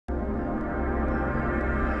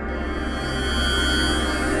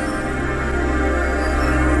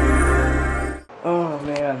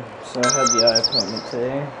So I had the eye appointment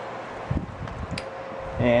today,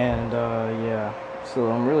 and yeah, so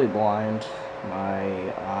I'm really blind.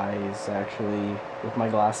 My eyes actually, with my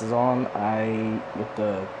glasses on, with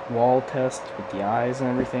the wall test with the eyes and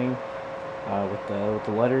everything, with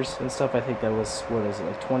the letters and stuff, I think that was, what is it,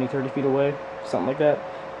 like 20, 30 feet away, something like that.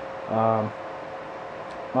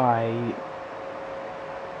 My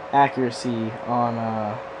accuracy on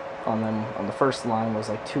the first line was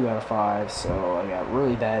like 2 out of 5, so I got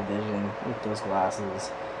really bad vision with those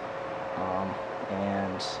glasses.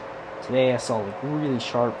 And today I saw like really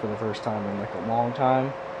sharp for the first time in like a long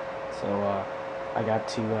time, so I got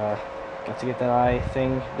to get that eye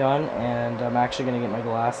thing done, and I'm actually gonna get my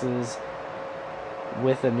glasses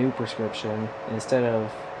with a new prescription instead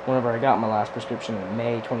of whenever I got my last prescription in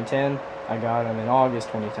May 2010. I got them in August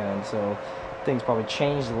 2010, so things probably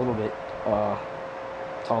changed a little bit.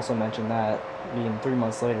 To also mention that, being 3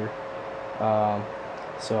 months later.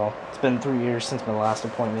 So it's been 3 years since my last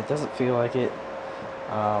appointment. It doesn't feel like it.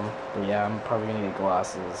 But yeah, I'm probably gonna get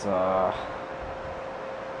glasses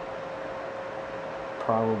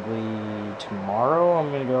probably tomorrow.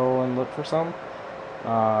 I'm gonna go and look for some.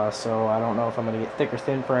 So I don't know if I'm gonna get thick or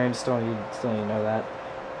thin frames. Still need to know that.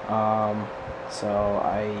 So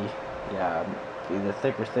yeah, either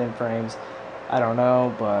thick or thin frames. I don't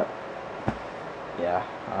know, but yeah,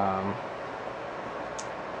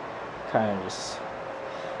 kind of just,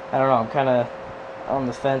 I don't know, I'm kind of on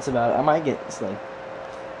the fence about it. I might get like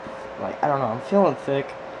I don't know, I'm feeling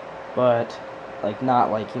thick, but like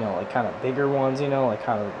not like, like kind of bigger ones, like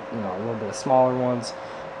kind of, a little bit of smaller ones.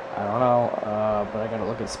 I don't know, but I gotta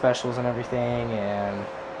look at specials and everything, and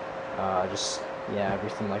just, yeah,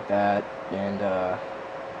 everything like that, and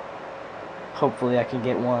hopefully I can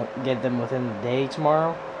get them within the day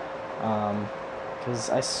tomorrow, because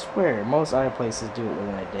I swear most eye places do it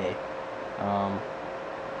within a day.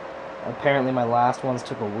 Apparently my last ones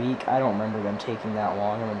took a week. I don't remember them taking that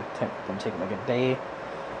long. I remember them taking like a day,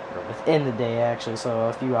 or within the day actually, so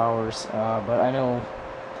a few hours. But I know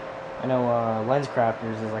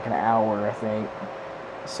LensCrafters is like an hour, I think.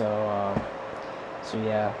 So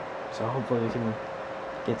yeah. So hopefully we can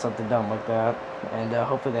get something done like that, and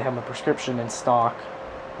hopefully they have a prescription in stock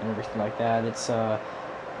and everything like that. It's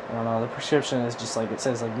I don't know, the prescription is just like, it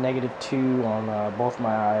says like -2 on both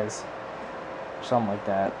my eyes, something like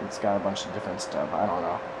that. It's got a bunch of different stuff, I don't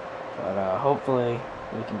know, but hopefully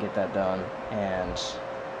we can get that done and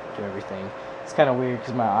do everything. It's kind of weird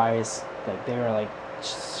because my eyes, like, they were like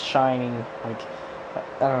shining, like,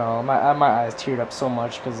 I don't know, my eyes teared up so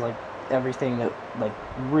much because like everything, that like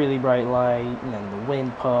really bright light, and then the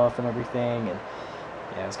wind puff and everything, and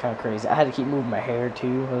yeah, it's kind of crazy. I had to keep moving my hair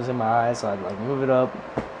too. It was in my eyes, so I'd like move it up,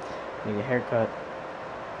 need a haircut.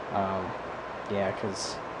 Yeah,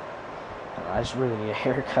 because I just really need a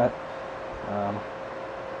haircut.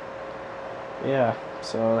 Yeah,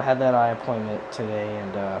 so I had that eye appointment today,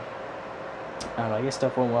 and I don't know, I guess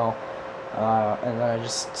stuff went well. And then I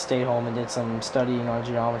just stayed home and did some studying on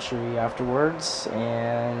geometry afterwards,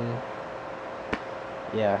 and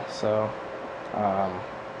yeah, so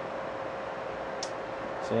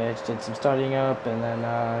yeah, I just did some studying up, and then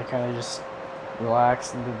kind of just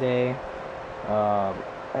relaxed in the day,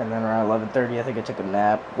 and then around 11:30 I think I took a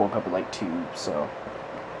nap, woke up at like 2, so,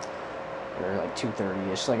 or like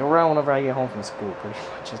 2:30ish, like around whenever I get home from school, pretty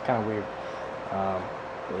much. It's kind of weird.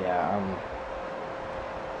 But yeah,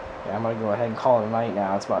 I'm gonna go ahead and call it a night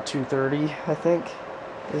now. It's about 2:30, I think.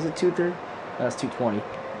 Is it 2:30? That's 2:20.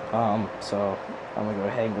 So I'm gonna go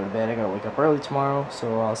ahead and go to bed. I gotta wake up early tomorrow,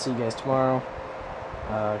 so I'll see you guys tomorrow.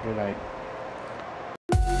 Good night.